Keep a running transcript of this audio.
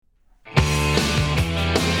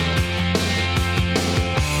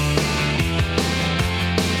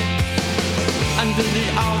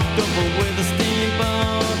with the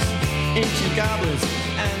steamboats, ancient goblins,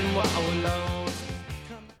 and wallows.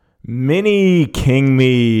 Mini King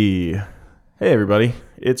Me. Hey everybody,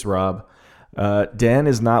 it's Rob. Dan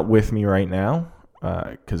is not with me right now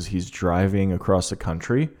because he's driving across the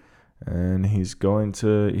country, and he's gonna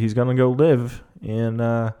go live in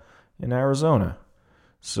Arizona.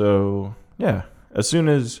 So yeah, as soon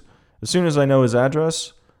as I know his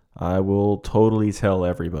address, I will totally tell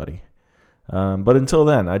everybody. But until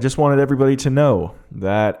then, I just wanted everybody to know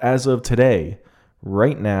that as of today,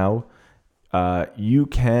 right now, you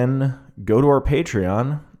can go to our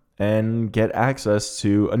Patreon and get access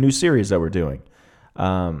to a new series that we're doing.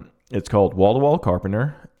 It's called Wall to Wall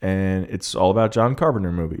Carpenter, and it's all about John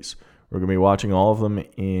Carpenter movies. We're going to be watching all of them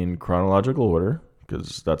in chronological order,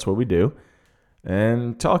 because that's what we do,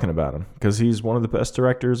 and talking about him, because he's one of the best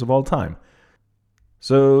directors of all time.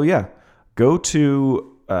 So yeah, go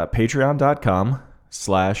to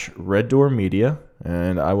patreon.com/reddoormedia,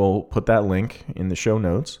 and I will put that link in the show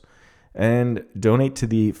notes, and donate to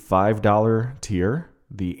the $5 tier,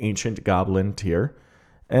 the Ancient Goblin tier.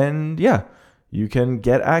 And yeah, you can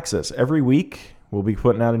get access. Every week, we'll be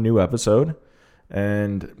putting out a new episode,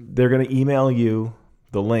 and they're going to email you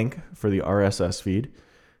the link for the RSS feed.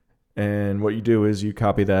 And what you do is you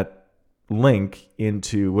copy that link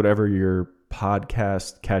into whatever your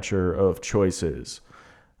podcast catcher of choice is.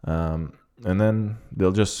 And then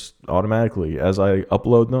they'll just automatically, as I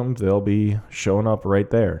upload them, they'll be showing up right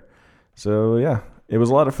there. So yeah, it was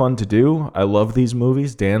a lot of fun to do. I love these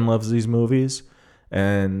movies. Dan loves these movies,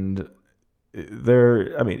 and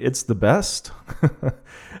it's the best.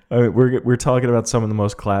 We're talking about some of the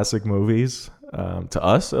most classic movies, to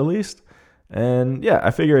us at least. And yeah,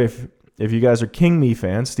 I figure if you guys are King Me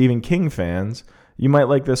fans, Stephen King fans, you might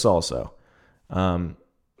like this also. And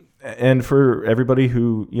for everybody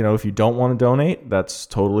who, if you don't want to donate, that's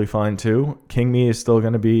totally fine too. King Me is still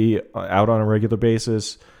going to be out on a regular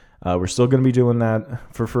basis. We're still going to be doing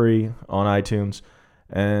that for free on iTunes.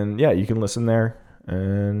 And yeah, you can listen there.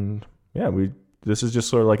 And yeah, this is just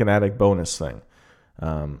sort of like an added bonus thing.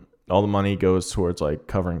 All the money goes towards like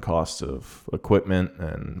covering costs of equipment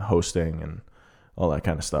and hosting and all that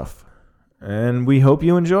kind of stuff. And we hope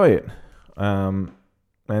you enjoy it. And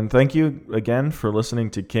thank you again for listening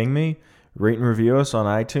to King Me. Rate and review us on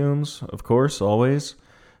iTunes, of course, always.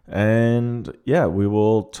 And yeah, we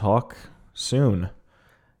will talk soon.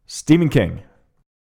 Stephen King.